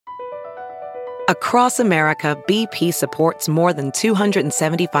Across America, BP supports more than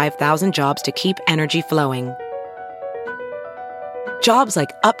 275,000 jobs to keep energy flowing. Jobs like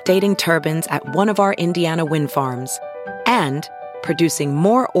updating turbines at one of our Indiana wind farms and producing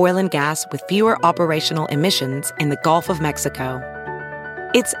more oil and gas with fewer operational emissions in the Gulf of Mexico.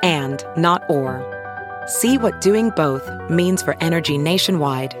 It's and, not or. See what doing both means for energy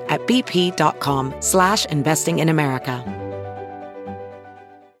nationwide at bp.com/investing in America.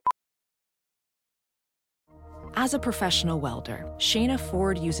 As a professional welder, Shayna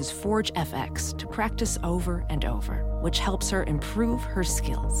Ford uses Forge FX to practice over and over, which helps her improve her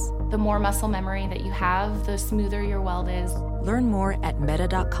skills. The more muscle memory that you have, the smoother your weld is. Learn more at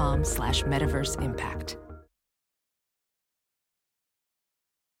meta.com/metaverse impact.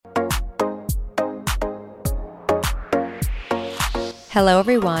 Hello,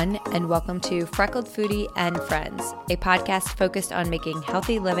 everyone, and welcome to Freckled Foodie and Friends, a podcast focused on making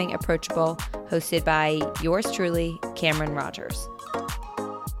healthy living approachable, hosted by yours truly, Cameron Rogers.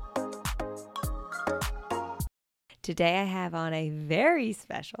 Today I have on a very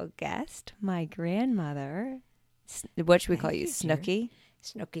special guest, my grandmother. What should we call you, Snooki?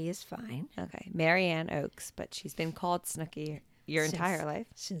 Snooki is fine. Okay, Marianne Oakes, but she's been called Snooki your entire life?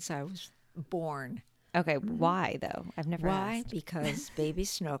 Since I was born. Okay, why though? I've never asked. Because Baby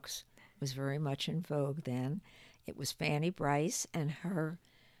Snooks was very much in vogue then. It was Fanny Bryce, and her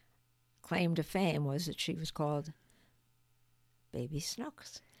claim to fame was that she was called Baby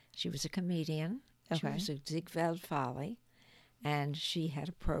Snooks. She was a comedian. She was a Ziegfeld Folly, and she had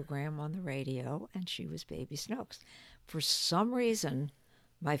a program on the radio, and she was Baby Snooks. For some reason,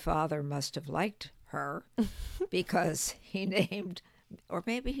 my father must have liked her because he named, or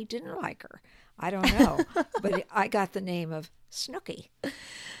maybe he didn't like her. I don't know, but I got the name of Snooki,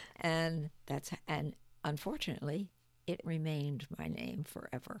 and unfortunately, it remained my name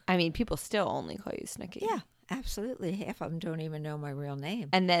forever. I mean, people still only call you Snooki. Yeah, absolutely. Half of them don't even know my real name.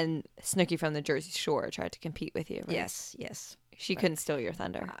 And then Snooki from the Jersey Shore tried to compete with you, right? Yes. She couldn't steal your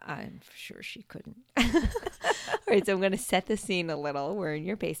thunder. I'm sure she couldn't. All right, so I'm going to set the scene a little. We're in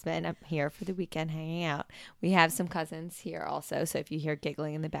your basement. I'm here for the weekend hanging out. We have some cousins here also, so if you hear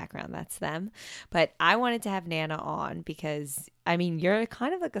giggling in the background, that's them. But I wanted to have Nana on because, I mean, you're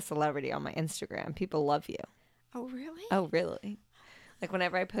kind of like a celebrity on my Instagram. People love you. Oh, really? Oh, really? Like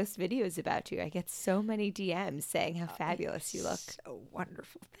whenever I post videos about you, I get so many DMs saying how fabulous you look. So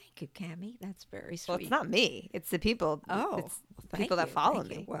wonderful. Thank you, Cammie. That's very sweet. Well, it's not me. It's the people. It's the people that follow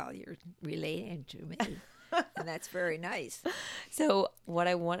me. Well, you're relating to me. And that's very nice. So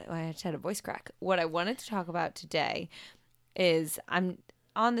I just had a voice crack. What I wanted to talk about today is I'm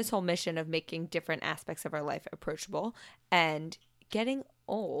on this whole mission of making different aspects of our life approachable, and getting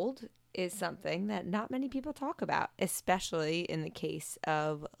old is something that not many people talk about, especially in the case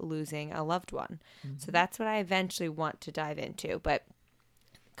of losing a loved one. Mm-hmm. So that's what I eventually want to dive into. But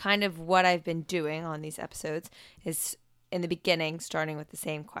kind of what I've been doing on these episodes is, in the beginning, starting with the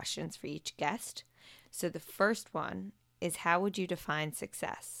same questions for each guest. So the first one is, how would you define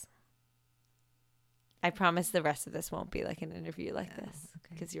success? I promise the rest of this won't be like an interview like this,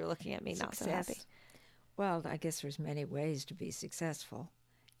 because you're looking at me not so happy. Well, I guess there's many ways to be successful.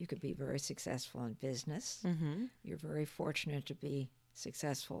 You could be very successful in business. Mm-hmm. You're very fortunate to be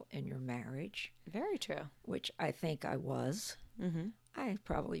successful in your marriage. Very true. Which I think I was. Mm-hmm. I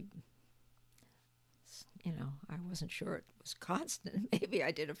probably, I wasn't sure it was constant. Maybe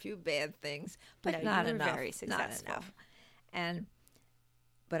I did a few bad things, but not enough. Very successful. Not enough.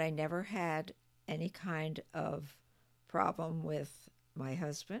 But I never had any kind of problem with my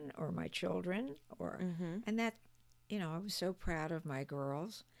husband or my children, and that, I was so proud of my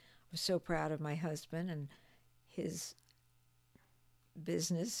girls. I was so proud of my husband and his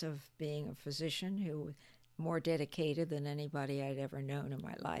business of being a physician, who was more dedicated than anybody I'd ever known in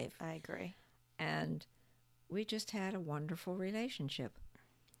my life. I agree. And we just had a wonderful relationship.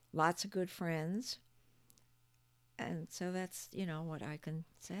 Lots of good friends. And so that's, what I can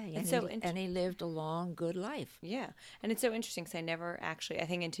say. And he lived a long, good life. Yeah. And it's so interesting because I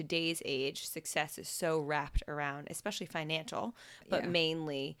think in today's age, success is so wrapped around, especially financial, but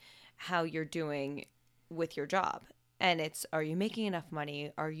mainly how you're doing with your job. And it's, are you making enough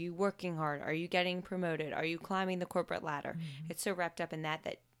money? Are you working hard? Are you getting promoted? Are you climbing the corporate ladder? Mm-hmm. It's so wrapped up in that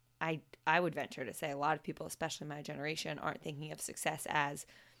I would venture to say a lot of people, especially my generation, aren't thinking of success as,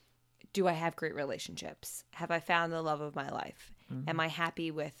 do I have great relationships? Have I found the love of my life? Mm-hmm. Am I happy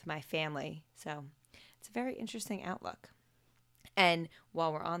with my family? So it's a very interesting outlook. And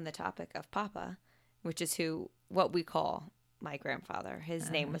while we're on the topic of Papa, which is what we call my grandfather, his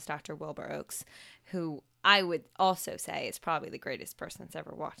name was Dr. Wilbur Oakes, who I would also say is probably the greatest person that's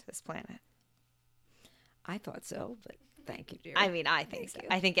ever walked this planet. I thought so, but thank you, dear. I mean, I think so.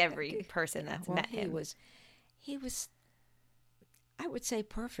 Thank you. I think every Thank you. person that's Well, met him. he was, I would say,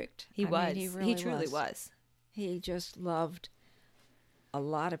 perfect. He I was. mean, he really truly was. He just loved a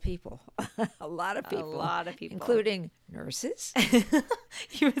lot of people, a lot of people, including nurses.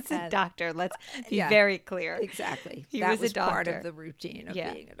 He was a doctor. Let's be Yeah, very clear. Exactly. He that was a part doctor. of the routine of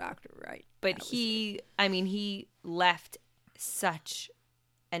Yeah. being a doctor, right? But That was he left such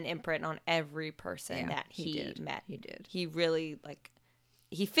an imprint on every person Yeah, that he he did. met. He did. He really,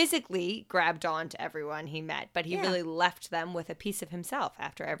 he physically grabbed on to everyone he met, but he Yeah. really left them with a piece of himself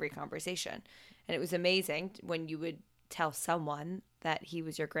after every conversation. And it was amazing when you would tell someone that he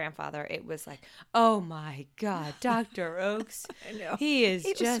was your grandfather. It was like, oh my God, Dr. Oakes. I know. He is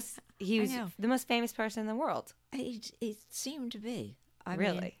He was- just, he I was know. the most famous person in the world. He seemed to be. I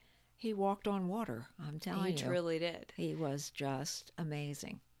Really? mean, he walked on water. I'm telling He you. truly did. He was just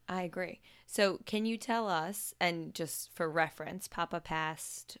amazing. I agree. So, can you tell us, and just for reference, Papa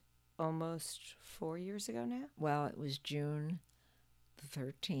passed almost 4 years ago now? Well, it was June the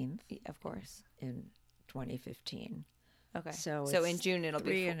 13th Of course. in 2015. Okay. So in it's June it'll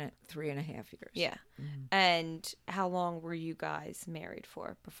be 3.5 years. yeah. And how long were you guys married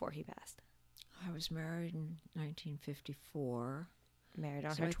for before he passed? I was married in 1954. Married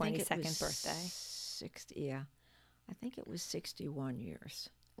on So her I think it 22nd was birthday. 60, yeah. I think it was 61 years.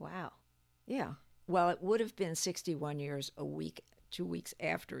 Wow. Yeah. Well, it would have been 61 years 2 weeks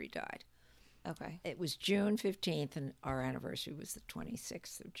after he died. Okay. It was June 15th, and our anniversary was the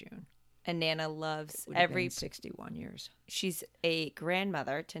 26th of June. And Nana loves Would have every. been 61 years. She's a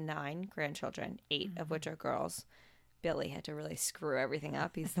grandmother to 9 grandchildren, 8 of which are girls. Billy had to really screw everything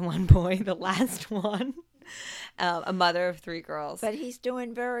up. He's the one boy, the last one. A mother of 3 girls. But he's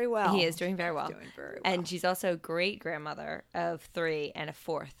doing very well. He is doing very well. He's doing very well. And she's also a great grandmother of 3 and a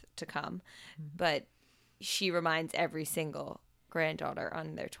 4th to come. But she reminds every single granddaughter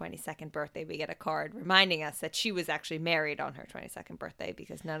on their 22nd birthday. We get a card reminding us that she was actually married on her 22nd birthday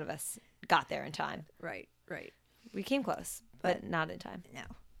because none of us got there in time. Right. We came close, but not in time. No.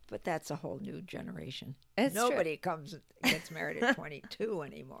 But that's a whole new generation. It's true. Nobody gets married at 22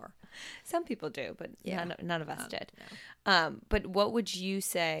 anymore. Some people do, but Yeah. none of us did. No. But what would you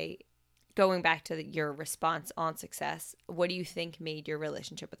say, going back to your response on success, what do you think made your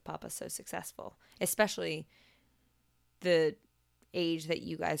relationship with Papa so successful? Especially the age that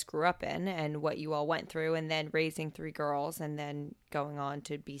you guys grew up in and what you all went through, and then raising 3 girls and then going on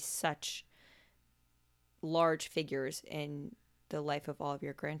to be such large figures in the life of all of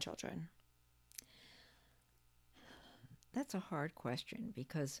your grandchildren. That's a hard question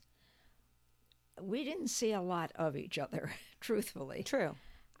because we didn't see a lot of each other, truthfully. True.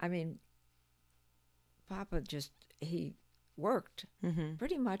 I mean, Papa he worked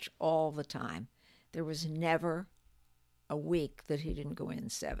pretty much all the time. There was never a week that he didn't go in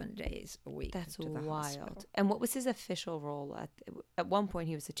 7 days a week. That's to the wild. hospital. And what was his official role at one point?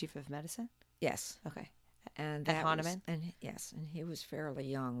 He was the chief of medicine. Yes. Okay. And At that Hahnemann? and he was fairly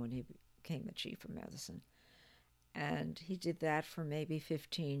young when he became the chief of medicine. And he did that for maybe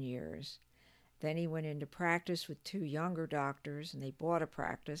 15 years. Then he went into practice with 2 younger doctors, and they bought a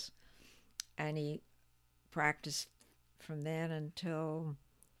practice. And he practiced from then until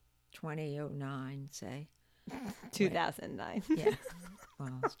 2009, say. 2009. Yeah.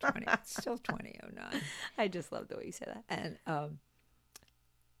 Well, it's still 2009. I just love the way you say that.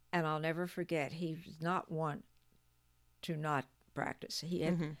 And I'll never forget, he was not one to not practice. He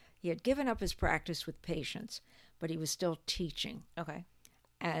had given up his practice with patients, but he was still teaching. Okay.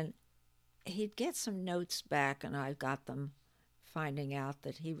 And he'd get some notes back, and I got them finding out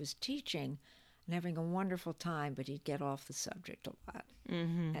that he was teaching and having a wonderful time, but he'd get off the subject a lot.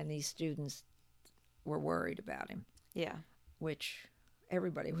 Mm-hmm. And these students were worried about him. Yeah. Which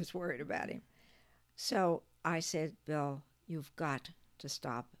everybody was worried about him. So I said, Bill, you've got to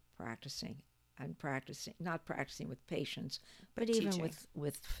stop not practicing with patients, but even teaching.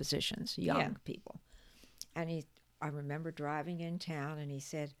 with physicians, young people. And I remember driving in town, and he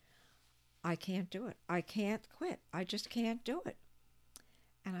said, I can't do it. I can't quit. I just can't do it.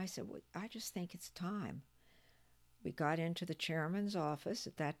 And I said, well, I just think it's time. We got into the chairman's office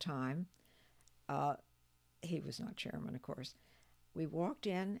at that time. He was not chairman, of course. We walked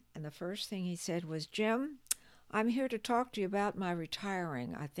in, and the first thing he said was, Jim, I'm here to talk to you about my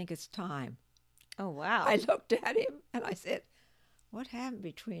retiring. I think it's time. Oh, wow. I looked at him, and I said, what happened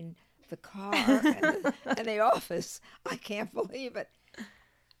between the car and the office? I can't believe it.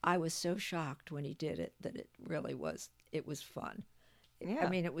 I was so shocked when he did it that it was fun. Yeah. I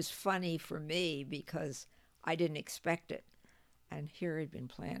mean, it was funny for me because I didn't expect it. And here he'd been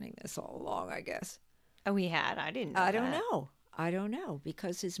planning this all along, I guess. Oh, he had. I didn't know I don't that. know. I don't know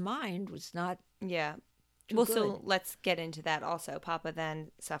because his mind was not Yeah. too Well, good. so let's get into that also. Papa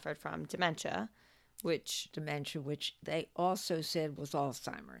then suffered from dementia, which, Dementia, which they also said was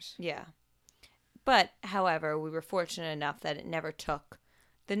Alzheimer's. yeah. But, however, we were fortunate enough that it never took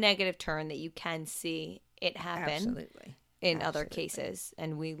the negative turn that you can see it happen Absolutely. in other Absolutely. cases.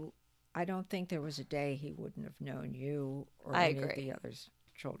 And I don't think there was a day he wouldn't have known you or I any of agree. the other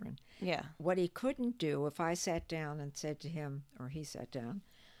children. yeah. What he couldn't do, if I sat down and said to him, or he sat down,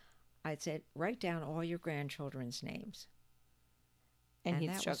 I'd say, write down all your grandchildren's names. And he'd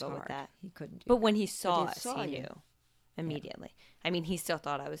that was struggle with hard. that. He couldn't do But that. when he saw he us, saw he you. knew immediately. I mean, he still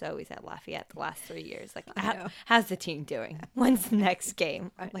thought I was always at Lafayette the last 3 years. Like, I know. how's the team doing? When's the next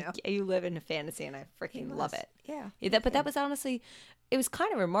game? I Like, know. yeah, you live in a fantasy, and I freaking love must. it. Yeah. But that was honestly, it was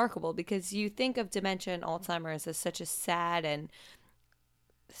kind of remarkable because you think of dementia and Alzheimer's as such a sad and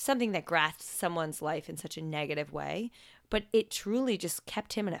something that grasps someone's life in such a negative way, but it truly just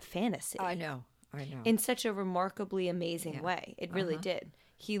kept him in a fantasy I know. in such a remarkably amazing Yeah. way. It really did.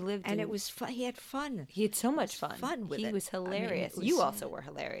 He lived And in, it was fun. He had fun. he had so much fun. fun with he it. was I mean, it hilarious. was- You also were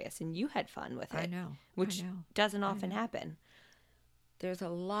hilarious, and you had fun with it. I know. which I know. doesn't often happen. There's a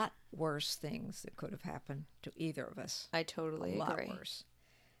lot worse things that could have happened to either of us. I totally a lot agree. worse.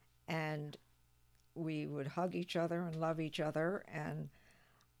 And we would hug each other and love each other. And,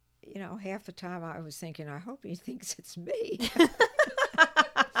 you know, half the time I was thinking, I hope he thinks it's me.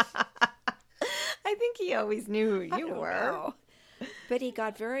 I think he always knew who I you don't were. know. But he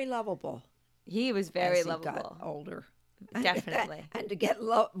got very lovable. He was very as he lovable. got older. Definitely. And to get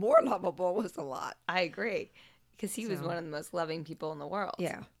more lovable was a lot. I agree, because he was So- one of the most loving people in the world.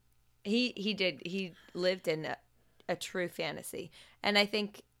 Yeah. He lived in a true fantasy, and I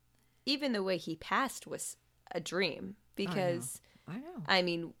think even the way he passed was a dream because I know. I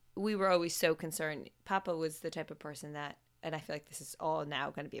mean, we were always so concerned. Papa was the type of person that, and I feel like this is all now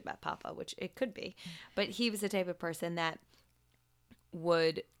going to be about Papa, which it could be, but he was the type of person that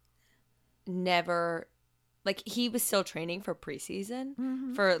would never, like, he was still training for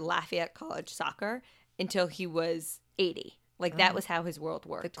preseason for Lafayette College soccer until he was 80. Like, that was how his world The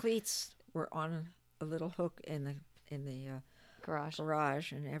worked. cleats were on a little hook in the Garage.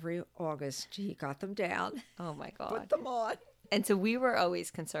 garage, and every August he got them down, Oh my God. put them on. And so we were always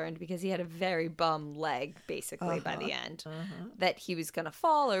concerned because he had a very bum leg, basically, by the end, that he was going to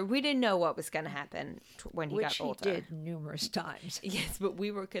fall, or we didn't know what was going to happen when he Which got he older. did numerous times. Yes, but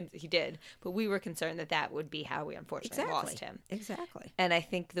he did. But we were concerned that that would be how we unfortunately lost him. Exactly. And I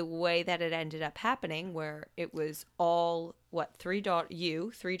think the way that it ended up happening, where it was all, three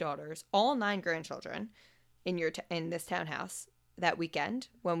daughters, all 9 grandchildren in this townhouse that weekend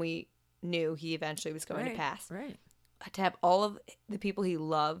when we knew he eventually was going to pass. Right. To have all of the people he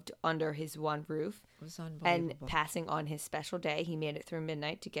loved under his one roof It was and unbelievable. passing on his special day. He made it through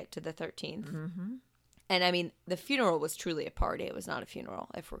midnight to get to the 13th. Mm-hmm. And I mean, the funeral was truly a party. It was not a funeral,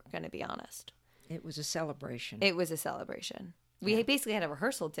 if we're going to be honest. It was a celebration. It was a celebration. We basically had a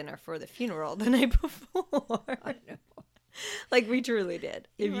rehearsal dinner for the funeral the night before. I know. Like, we truly did,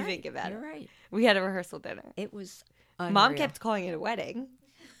 if You're you right. think about You're it. right. We had a rehearsal dinner. It was Mom unreal. kept calling it a wedding.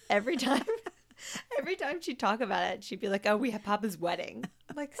 Every time she'd talk about it, she'd be like, "Oh, we have Papa's wedding."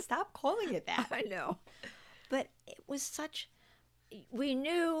 I'm like, stop calling it that. I know. But it was such. We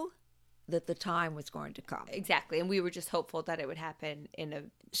knew that the time was going to come. Exactly, and we were just hopeful that it would happen in a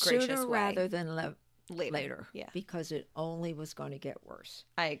gracious Sooner way. rather than Later. Yeah. Because it only was going to get worse.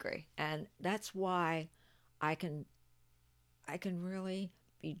 I agree. And that's why I can really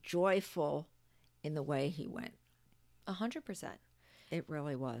be joyful in the way he went. 100%. It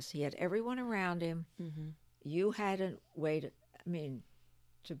really was. He had everyone around him. Mm-hmm. You had a way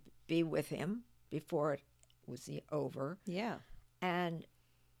to be with him before it was over. Yeah. And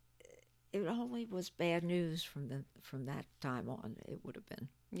it only was bad news from that time on. It would have been.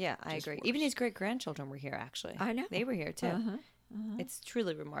 Yeah, I Just agree. worse. Even his great grandchildren were here. Actually, I know. they were here too. Uh-huh. It's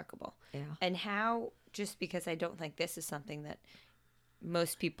truly remarkable. Yeah. And how, just because I don't think this is something that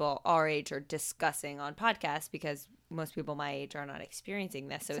most people our age are discussing on podcasts, because most people my age are not experiencing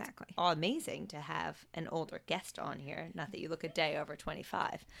this. So Exactly. it's amazing to have an older guest on here. Not that you look a day over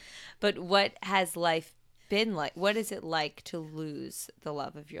 25. But what has life been like? What is it like to lose the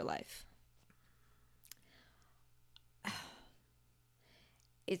love of your life?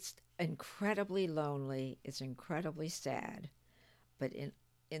 It's incredibly lonely. It's incredibly sad. But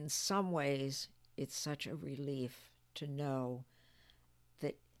in some ways, it's such a relief to know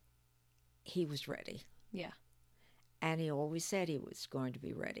that he was ready. Yeah. And he always said he was going to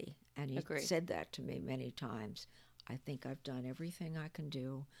be ready. And he Agreed. said that to me many times. I think I've done everything I can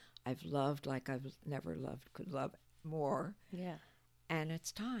do. I've loved like I've never loved, could love more. Yeah. And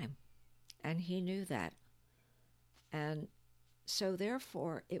it's time. And he knew that. And so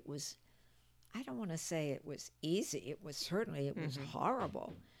therefore it was, I don't want to say it was easy. It was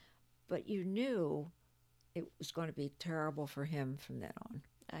horrible. But you knew it was going to be terrible for him from then on.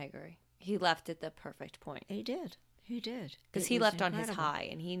 I agree. He left at the perfect point. He did. Because he left on his high,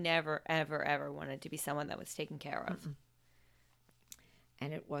 and he never, ever, ever wanted to be someone that was taken care of. Mm-mm.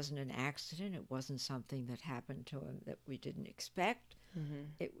 And it wasn't an accident. It wasn't something that happened to him that we didn't expect. Mm-hmm.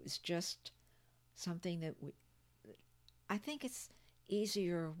 It was just something that I think it's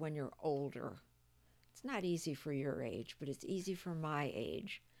easier when you're older. It's not easy for your age, but it's easy for my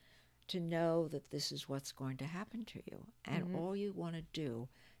age to know that this is what's going to happen to you. And all you want to do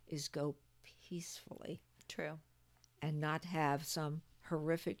is go peacefully. True. And not have some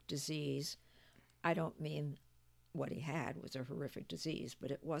horrific disease. I don't mean what he had was a horrific disease,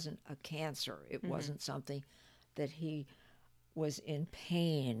 but it wasn't a cancer. It wasn't something that he was in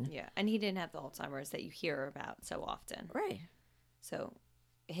pain. Yeah, and he didn't have the Alzheimer's that you hear about so often. Right. So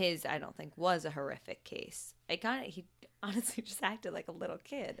his, I don't think, was a horrific case. He honestly just acted like a little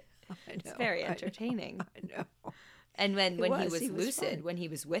kid. I know. It's very entertaining. I know. And when he was lucid, fun. When he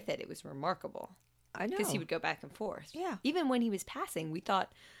was with it, it was remarkable. I know. Because he would go back and forth. Yeah. Even when he was passing, we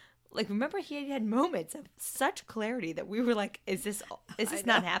thought, like, remember he had moments of such clarity that we were like, is this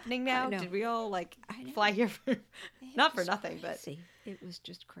not happening now? Did we all, like, fly here for, not for nothing, crazy. But. It was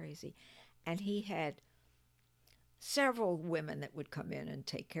just crazy. And he had several women that would come in and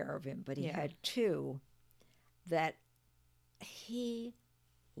take care of him, but he had two that he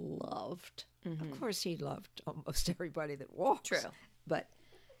loved. Of course, he loved almost everybody that walks. True. But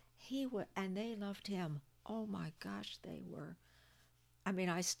and they loved him. Oh my gosh, they were. I mean,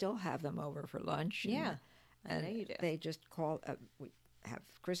 I still have them over for lunch. Yeah, and I know you do. They just call. We have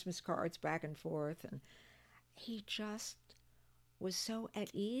Christmas cards back and forth, and he just was so at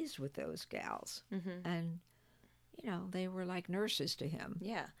ease with those gals. And they were like nurses to him.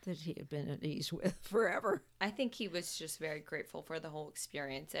 Yeah, that he had been at ease with forever. I think he was just very grateful for the whole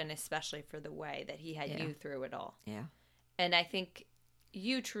experience, and especially for the way that he had you through it all. Yeah, and I think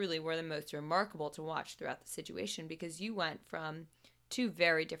you truly were the most remarkable to watch throughout the situation, because you went from two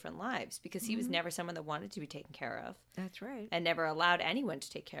very different lives, because he was never someone that wanted to be taken care of. That's right. And never allowed anyone to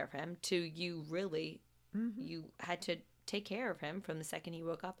take care of him, to you really, you had to take care of him from the second he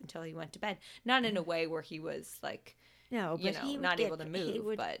woke up until he went to bed. Not in a way where he was like, no, but he would not able to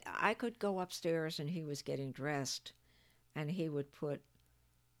move. But I could go upstairs and he was getting dressed, and he would put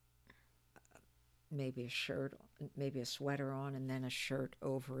maybe a shirt, maybe a sweater on, and then a shirt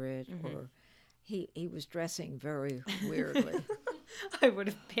over it, or he was dressing very weirdly. I would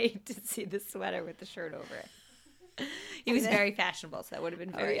have paid to see the sweater with the shirt over it. He was very fashionable, so that would have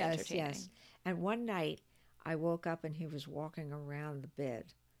been very entertaining. Yes. And one night, I woke up and he was walking around the bed.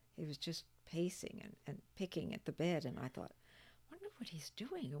 He was just pacing and picking at the bed, and I thought, I wonder what he's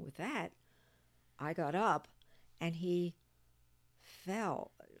doing. And with that, I got up, and he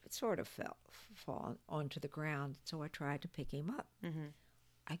fall onto the ground, so I tried to pick him up.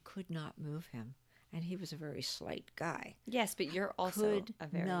 I could not move him, and he was a very slight guy. Yes, but you're also a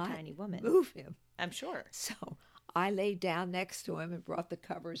very tiny woman. Move him. I'm sure. So I laid down next to him and brought the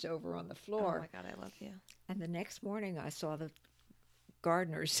covers over on the floor. Oh my God, I love you. And the next morning I saw the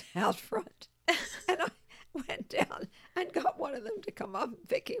gardeners out front, and I went down and got one of them to come up and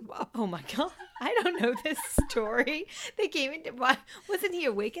pick him up. Oh my God, I don't know this story. They came into wasn't he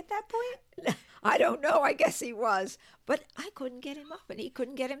awake at that point? I don't know. I guess he was, but I couldn't get him up, and he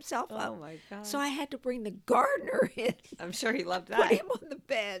couldn't get himself up. Oh my God! So I had to bring the gardener in. I'm sure he loved that. Put him on the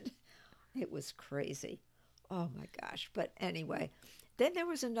bed. It was crazy. Oh my gosh! But anyway, then there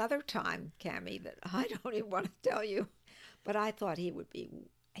was another time, Cammie, that I don't even want to tell you, but I thought he would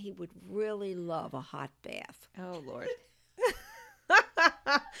really love a hot bath. Oh Lord.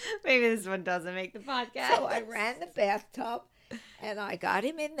 Maybe this one doesn't make the podcast. So I ran the bathtub, and I got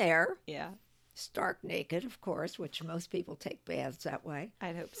him in there. Yeah. Stark naked, of course, which most people take baths that way.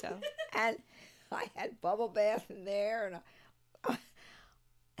 I'd hope so. And I had bubble bath in there,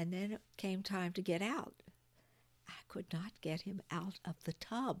 and then it came time to get out. I could not get him out of the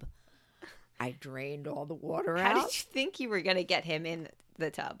tub. I drained all the water out. How did you think you were going to get him in the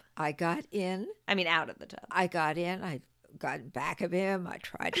tub? I got in. I mean, out of the tub. I got in. I got in back of him. I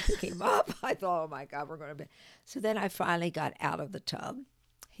tried to pick him up. I thought, oh my God, we're going to be. So then I finally got out of the tub.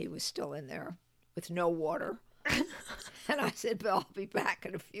 He was still in there with no water. And I said, Bill, I'll be back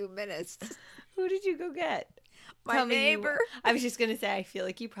in a few minutes. Who did you go get? My neighbor. I was just going to say, I feel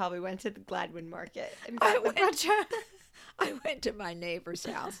like you probably went to the Gladwin Market and got a bunch of... I went to my neighbor's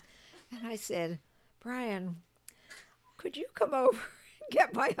house and I said, Brian, could you come over and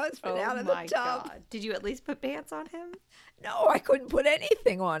get my husband out of the tub? God. Did you at least put pants on him? No, I couldn't put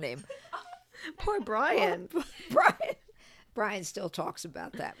anything on him. Poor Brian. Brian still talks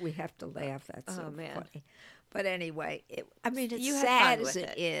about that. We have to laugh. That's so funny. But anyway, it's you sad as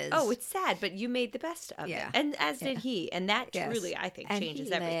it is. Oh, it's sad, but you made the best of it. And as did he. And that truly, I think,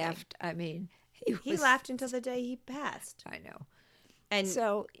 changes everything. Laughed. I mean, he laughed until the day he passed. I know. And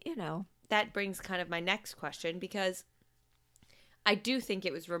so, that brings kind of my next question, because I do think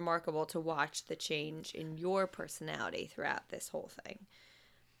it was remarkable to watch the change in your personality throughout this whole thing.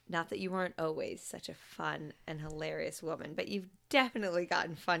 Not that you weren't always such a fun and hilarious woman, but you've definitely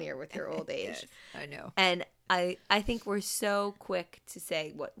gotten funnier with your old age. Yes, I know. And I think we're so quick to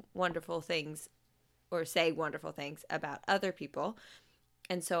say wonderful things about other people.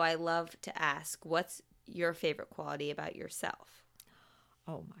 And so I love to ask, what's your favorite quality about yourself?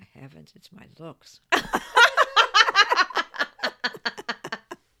 Oh, my heavens, it's my looks.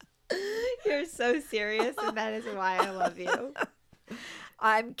 You're so serious, and that is why I love you.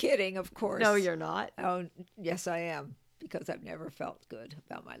 I'm kidding, of course. No, you're not. Oh, yes, I am, because I've never felt good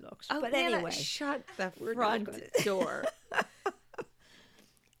about my looks. Oh, but Nana, anyway. Shut the front door.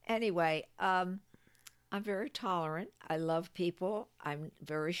 Anyway, I'm very tolerant. I love people. I'm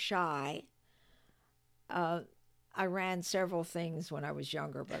very shy. I ran several things when I was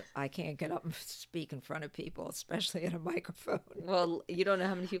younger, but I can't get up and speak in front of people, especially in a microphone. Well, you don't know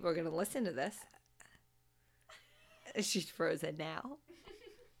how many people are going to listen to this. She's frozen now.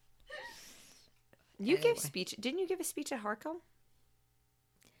 You give speech. Didn't you give a speech at Harcombe?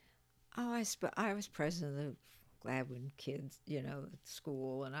 Oh, I was president of the Gladwin Kids, at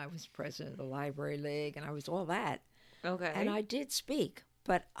school, and I was president of the Library League, and I was all that. Okay. And I did speak,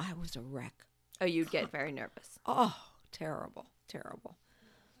 but I was a wreck. Oh, you'd get very nervous. Oh, terrible, terrible.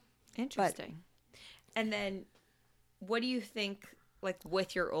 Interesting. And then, what do you think, like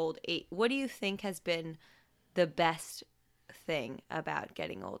with your old age, what do you think has been the best thing about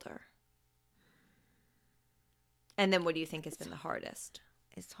getting older? And then what do you think has been the hardest?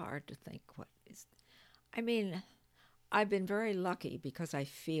 It's hard to think what is. I mean, I've been very lucky because I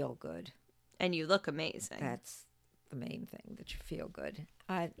feel good. And you look amazing. That's the main thing, that you feel good.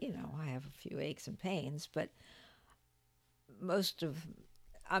 I have a few aches and pains, but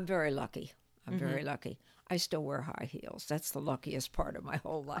I'm very lucky. I'm very lucky. I still wear high heels. That's the luckiest part of my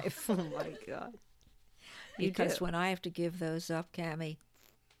whole life. Oh, my God. Because when I have to give those up, Cammie,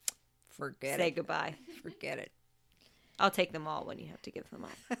 forget it. Say goodbye. Forget it. I'll take them all when you have to give them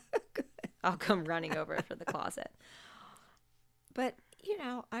up. I'll come running over for the closet. But,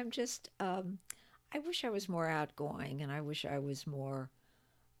 I'm just, I wish I was more outgoing, and I wish I was more,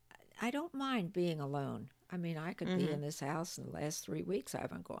 I don't mind being alone. I mean, I could be in this house in the last 3 weeks. I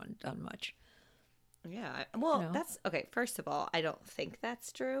haven't done much. Yeah. Well, that's, okay, first of all, I don't think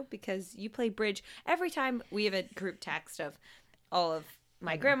that's true, because you play bridge. Every time we have a group text of all of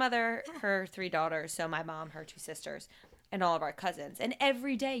my grandmother, her 3 daughters, so my mom, her 2 sisters, and all of our cousins. And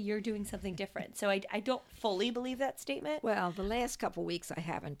every day you're doing something different. So I don't fully believe that statement. Well, the last couple of weeks I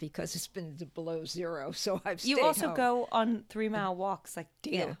haven't, because it's been below zero, so I've stayed You also home. go on 3-mile walks like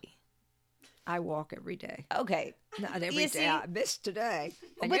daily. Yeah. I walk every day. Okay. Not every day. I missed today.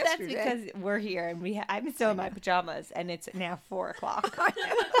 And but yesterday. That's because we're here and I'm still in my pajamas and it's now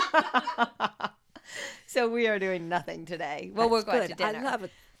 4:00. So we are doing nothing today. Well, we're going to dinner. I love a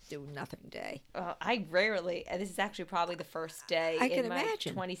do nothing day. I rarely, and this is actually probably the first day in my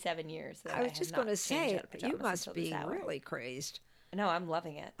imagine. 27 years that I was just going to say, you must be really crazed. No, I'm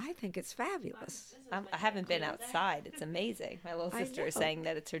loving it. I think it's fabulous. I haven't been outside. It's amazing. My little sister is saying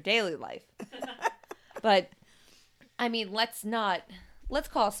that it's her daily life. But, I mean, let's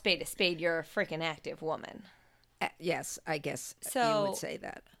call a spade. You're a freaking active woman. Yes, I guess so you would say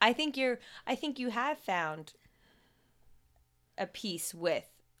that. I think you have found a peace with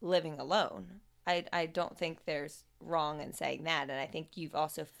living alone. I don't think there's wrong in saying that. And I think you've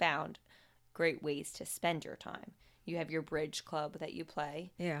also found great ways to spend your time. You have your bridge club that you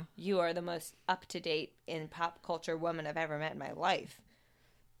play. Yeah. You are the most up-to-date in pop culture woman I've ever met in my life.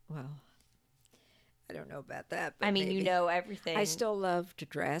 Well, I don't know about that. But I mean, maybe. you know everything. I still love to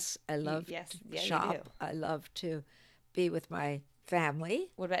dress. I love to shop. You do. I love to be with my family.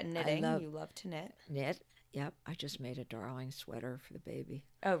 What about knitting? You love to knit. Knit. Yep. I just made a darling sweater for the baby.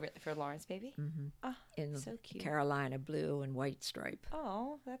 Oh, really? For Lauren's baby? Mm-hmm. Oh, in so cute. Carolina blue and white stripe.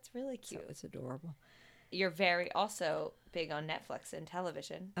 Oh, that's really cute. So it's adorable. You're very also big on Netflix and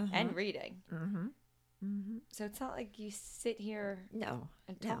television and reading. Mm-hmm. Mm-hmm. So it's not like you sit here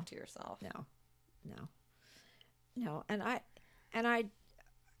and talk to yourself. No.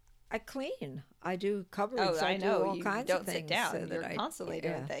 I clean. I do cupboards. Oh, I do know. all You kinds don't of things. sit down. so that You're I- constantly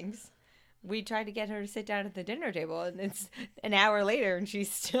yeah. doing things. We tried to get her to sit down at the dinner table, and it's an hour later, and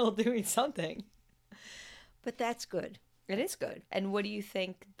she's still doing something. But that's good. It is good. And what do you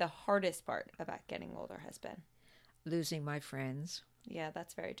think the hardest part about getting older has been? Losing my friends. Yeah,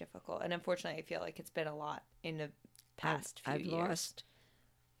 that's very difficult. And unfortunately, I feel like it's been a lot in the past few I've years. lost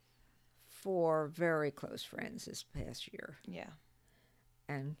 4 very close friends this past year, Yeah.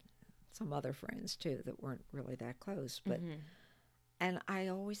 and some other friends too that weren't really that close. But and I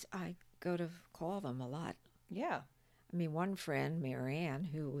go to call them a lot. Yeah. I mean, one friend, Marianne,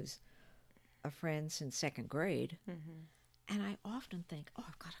 who was a friend since 2nd grade, and I often think, oh,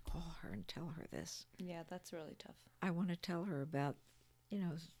 I've got to call her and tell her this. Yeah, that's really tough. I want to tell her about,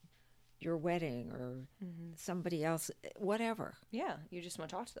 your wedding or somebody else, whatever. Yeah, you just want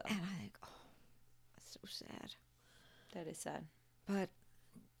to talk to them. And I think, oh, that's so sad. That is sad. But,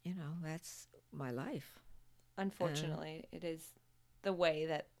 that's my life. Unfortunately, it is the way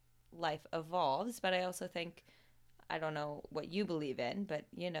that life evolves. But I also think, I don't know what you believe in, but,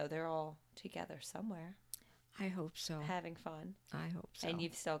 they're all together somewhere I hope so. having fun. I hope so. And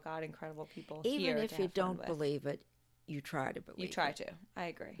you've still got incredible people Even here if to you have fun don't with. believe it, you try to believe You try it. to. I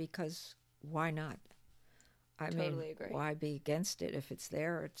agree. Because why not? I Totally mean, agree. why be against it? If it's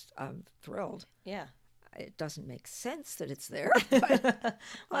there, I'm thrilled. Yeah. It doesn't make sense that it's there. But Well,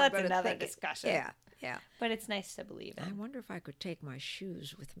 I'm that's gonna another think it- discussion. Yeah. But it's nice to believe I in. wonder if I could take my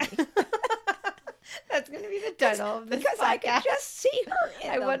shoes with me. That's going to be the title of this because I podcast. could just see her in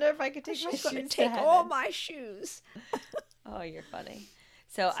I them. wonder if I could take my She's shoes going to to take heaven. all my shoes. Oh, you're funny.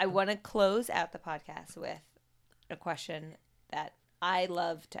 So I want to close out the podcast with a question that I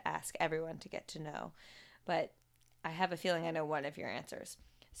love to ask everyone to get to know, but I have a feeling I know one of your answers.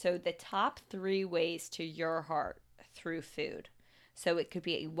 So the top 3 ways to your heart through food. So it could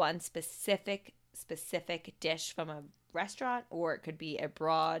be one specific dish from a restaurant, or it could be a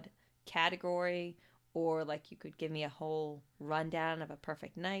broad category, or like you could give me a whole rundown of a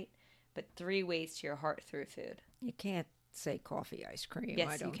perfect night. But 3 ways to your heart through food. You can't say coffee ice cream. Yes,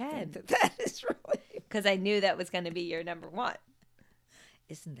 I you don't can. think that is really... Because I knew that was going to be your number 1.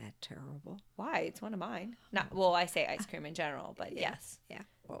 Isn't that terrible? Why? It's one of mine. Not well, I say ice cream in general, but yes. Yeah.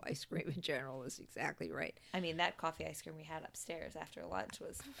 Well, ice cream in general is exactly right. I mean, that coffee ice cream we had upstairs after lunch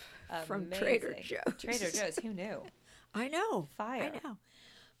was From amazing. Trader Joe's. Trader Joe's, who knew? I know. Fire. I know.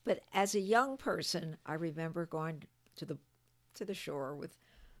 But as a young person, I remember going to the shore with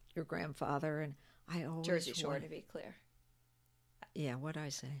your grandfather, and I always Jersey Shore, wanted- to be clear. Yeah, what'd I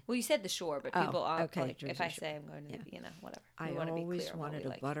say? Well, you said the shore, but Oh, people aren't okay, like, Jersey if I Shore. say I'm going to, Yeah. whatever. I We want to be always clear on what wanted we a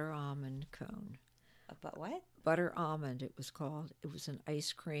like. butter almond cone. But what? Butter almond, it was called. It was an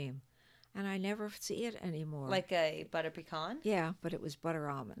ice cream, and I never see it anymore. Like a butter pecan? Yeah, but it was butter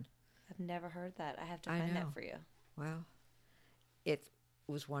almond. I've never heard that. I have to I find know. that for you. Well, it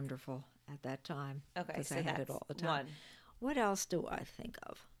was wonderful at that time. Okay, because so I had that's it all the time. one. What else do I think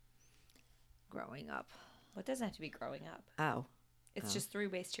of growing up? Well, it doesn't have to be growing up. Oh, It's just 3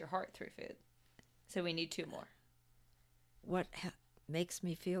 ways to your heart through food. So we need 2 more. what makes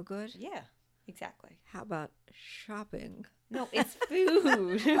me feel good? Yeah, exactly. How about shopping? No, it's food.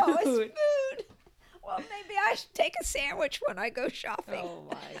 Oh, it's food. Well, maybe I should take a sandwich when I go shopping. Oh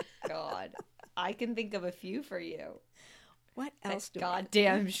my God. I can think of a few for you. What That else do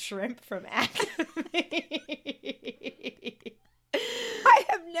goddamn shrimp from Acme. I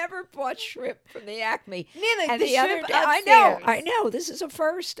have never bought shrimp from the Acme. Neither And the the other shrimp day, upstairs. I know. This is a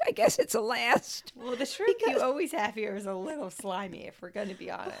first. I guess it's a last. Well, the shrimp you always have here is a little slimy, if we're going to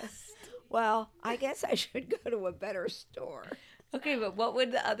be honest. Well, I guess I should go to a better store. Okay, but what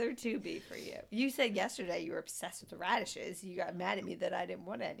would the other 2 be for you? You said yesterday you were obsessed with the radishes. You got mad at me that I didn't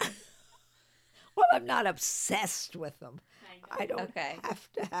want any. Well, I'm not obsessed with them. I don't Okay.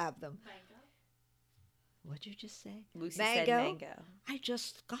 have to have them. What'd you just say? Lucy said mango. I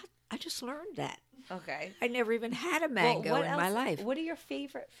just learned that. Okay. I never even had a mango what in my else- life. What are your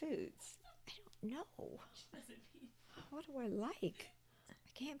favorite foods? No. What do I like? I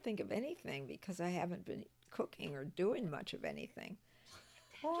can't think of anything because I haven't been cooking or doing much of anything.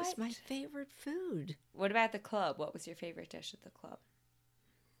 Just my favorite food. What about the club? What was your favorite dish at the club?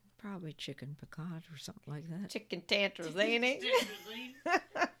 Probably chicken piquant or something like that. Chicken tanterzini.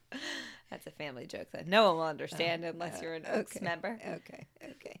 That's a family joke that no one will understand unless you're an Oaks member. Okay.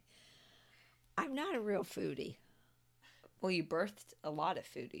 I'm not a real foodie. Well, you birthed a lot of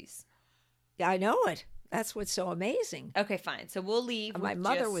foodies. Yeah, I know it. That's what's so amazing. Okay, fine. So we'll leave. My with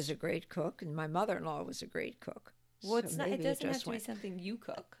mother just- was a great cook, and my mother-in-law was a great cook. Well, it's So not. It maybe doesn't have just to be went- something you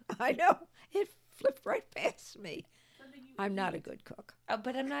cook. I know. It flipped right past me. I'm not a good cook.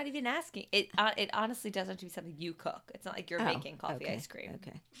 But I'm not even asking. It honestly doesn't have to be something you cook. It's not like you're making coffee ice cream.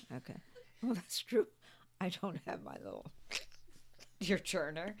 Okay. Well, that's true. I don't have my little... Your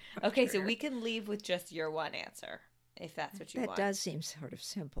churner. Okay, so we can leave with just your one answer, if that's what you want. That does seem sort of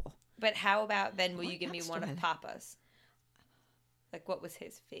simple. But how about then will you give me else one do of I- Papa's? Like, what was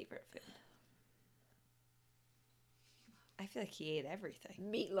his favorite food? I feel like he ate everything.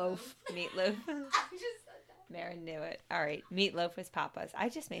 Meatloaf. Meatloaf. Maren knew it. All right, meatloaf was Papa's. I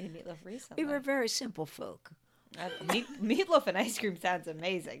just made a meatloaf recently. We were very simple folk. Meatloaf and ice cream sounds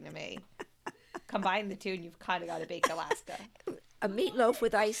amazing to me. Combine the two and you've kind of got a baked Alaska. A meatloaf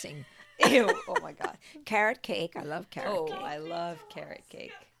with icing. Ew. Oh, my God. Carrot cake. I love carrot cake. Oh, I love carrot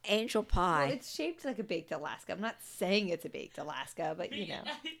cake. Angel pie. Well, it's shaped like a baked Alaska. I'm not saying it's a baked Alaska, but you know.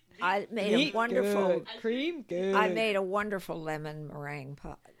 I made a wonderful cream good. I made a wonderful lemon meringue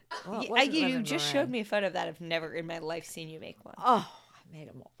pie. Well, it You wasn't you lemon just meringue. showed me a photo of that. I've never in my life seen you make one. Oh, I made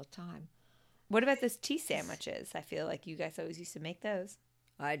them all the time. What about those tea sandwiches? I feel like you guys always used to make those.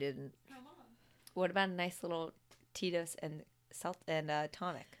 I didn't. What about a nice little Tito's and salt and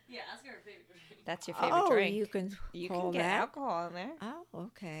tonic? Yeah, ask her favorite drink. That's your favorite drink. You can call get that? alcohol in there. Oh,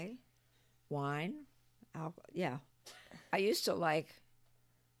 okay. Wine, yeah. I used to like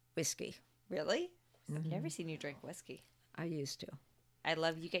whiskey. Really? I've never seen you drink whiskey. I used to. I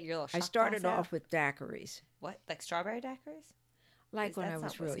love you get your little. I shot started glass out. off with daiquiris, What, like strawberry daiquiris? like when I That's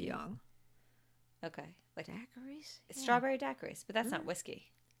was not real whiskey. young. Okay, like Daiquiris? it's strawberry daiquiris, but that's not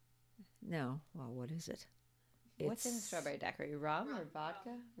whiskey. No. Well, what is it? What's in a It's- strawberry daiquiri? Rum or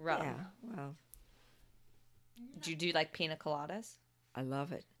vodka? Rum. Yeah. Well, Do you do like pina coladas? I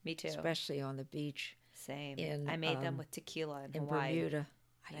love it, Me too. especially on the beach Same. in, I made them um, with tequila in in Hawaii. Bermuda.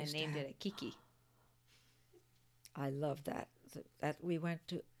 And I used to named have- it a Kiki. I love that. That we went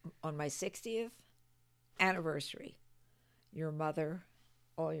to on my 60th anniversary. Your mother,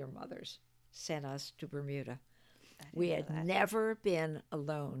 all your mothers, sent us to Bermuda. We know had that. never been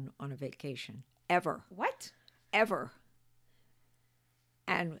alone on a vacation ever, What? ever.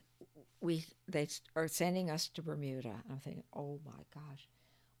 And they are sending us to Bermuda. I'm thinking, oh my gosh.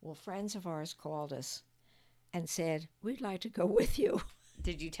 Well, friends of ours called us and said, we'd like to go with you.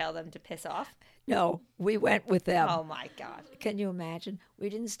 Did you tell them to piss off? No, we went with them. Oh my God. Can you imagine? We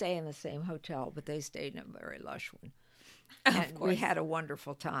didn't stay in the same hotel, but they stayed in a very lush one. And we had a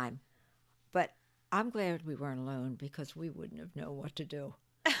wonderful time. But I'm glad we weren't alone because we wouldn't have known what to do.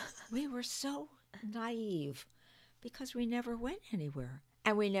 We were so naive because we never went anywhere.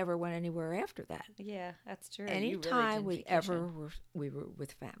 And we never went anywhere after that. Yeah, that's true. You really Anytime didn't we vacation. ever were, we were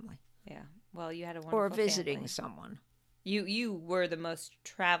with family Yeah. Well, you had a wonderful or visiting family. someone. You were the most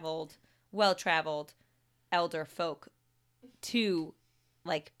well-traveled elder folk to,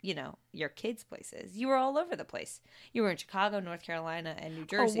 like, you know, your kids' places. You were all over the place. You were in Chicago, North Carolina, and New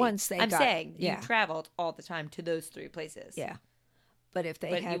Jersey. once they I'm got- saying yeah. you traveled all the time to those three places. Yeah. But if they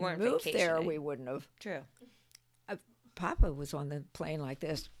But you hadn't weren't moved there, vacationing. we wouldn't have. True. Papa was on the plane like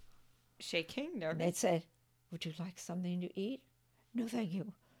this. Shaking, And nervous. they'd say, would you like something to eat? No, thank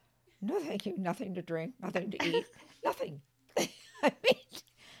you. No, thank you. Nothing to drink, nothing to eat, nothing. I mean,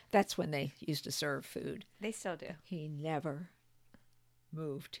 that's when they used to serve food. They still do. He never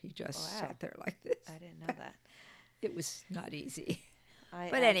moved. He just Wow. sat there like this. I didn't know that. It was not easy. I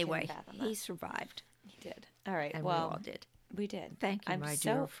But can't anyway, fathom that. he survived. He did. All right. And well, we all did. we did. Thank you, I'm my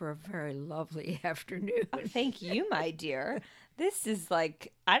so dear, for a very lovely afternoon. Thank you, my dear. This is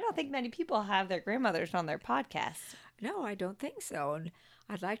like, I don't think many people have their grandmothers on their podcast. No, I don't think so. And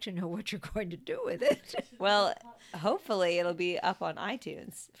I'd like to know what you're going to do with it. Well, hopefully it'll be up on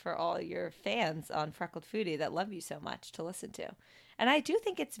iTunes for all your fans on Freckled Foodie that love you so much to listen to. And I do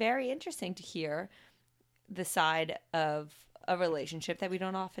think it's very interesting to hear the side of a relationship that we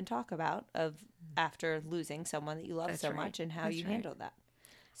don't often talk about of after losing someone that you love That's so right. much and how That's you right. handled that.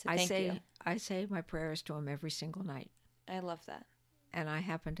 So thank you. I say my prayers to him every single night. I love that. And I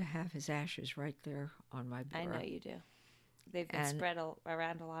happen to have his ashes right there on my bureau. I know you do. They've been And- spread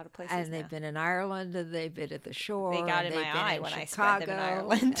around a lot of places And now. they've been in Ireland, and they've been at the shore. They got and in my they've been eye in when I Chicago, spread them in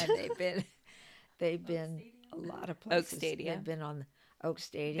Ireland. And they've been a lot of places. Stadium. They've been on Oak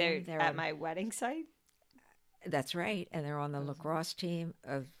Stadium. They're at on- my wedding site. That's right, and they're on the lacrosse team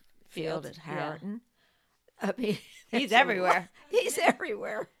of Field, Field at yeah. Harriton. I mean, He's it's a everywhere. lot. He's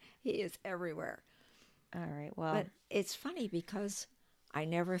everywhere. He is everywhere. All right. Well, But it's funny because I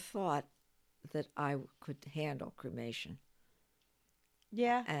never thought that I could handle cremation.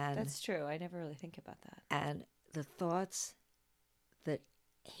 yeah, and- that's true. I never really think about that. And the thoughts that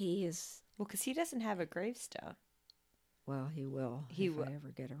he is, Well, because he doesn't have a gravestone. Well, he will. He if will. I ever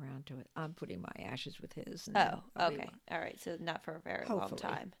get around to it. I'm putting my ashes with his. And Oh, then I'll be okay. All right. So not for a very Hopefully.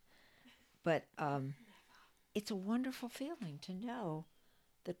 long time. But it's a wonderful feeling to know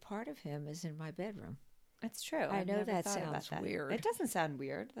that part of him is in my bedroom. It's true. I I've know never that thought about sounds that. weird. It doesn't sound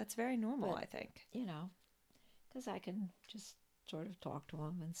weird. That's very normal, But- I think. You know, because I can just sort of talk to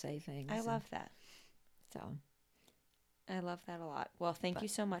him and say things. I and love that. so. I love that a lot. Well, thank you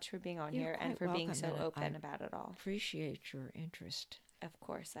so much for being on You're here and quite for being welcome, so and open I about it all. Appreciate your interest. Of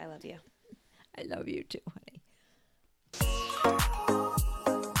course. I love you. I love you too, honey.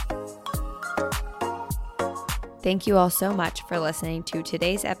 Thank you all so much for listening to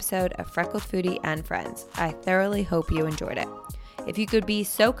today's episode of Freckled Foodie and Friends. I thoroughly hope you enjoyed it. If you could be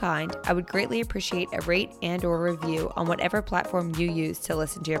so kind, I would greatly appreciate a rate and or review on whatever platform you use to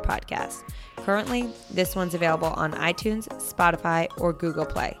listen to your podcast. Currently, this one's available on iTunes, Spotify, or Google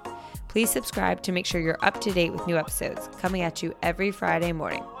Play. Please subscribe to make sure you're up to date with new episodes coming at you every Friday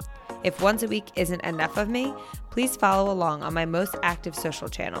morning. If once a week isn't enough of me, please follow along on my most active social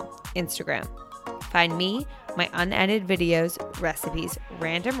channel, Instagram. Find me, my unedited videos, recipes,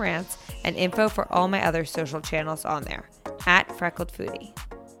 random rants, and info for all my other social channels on there, @Freckled Foodie.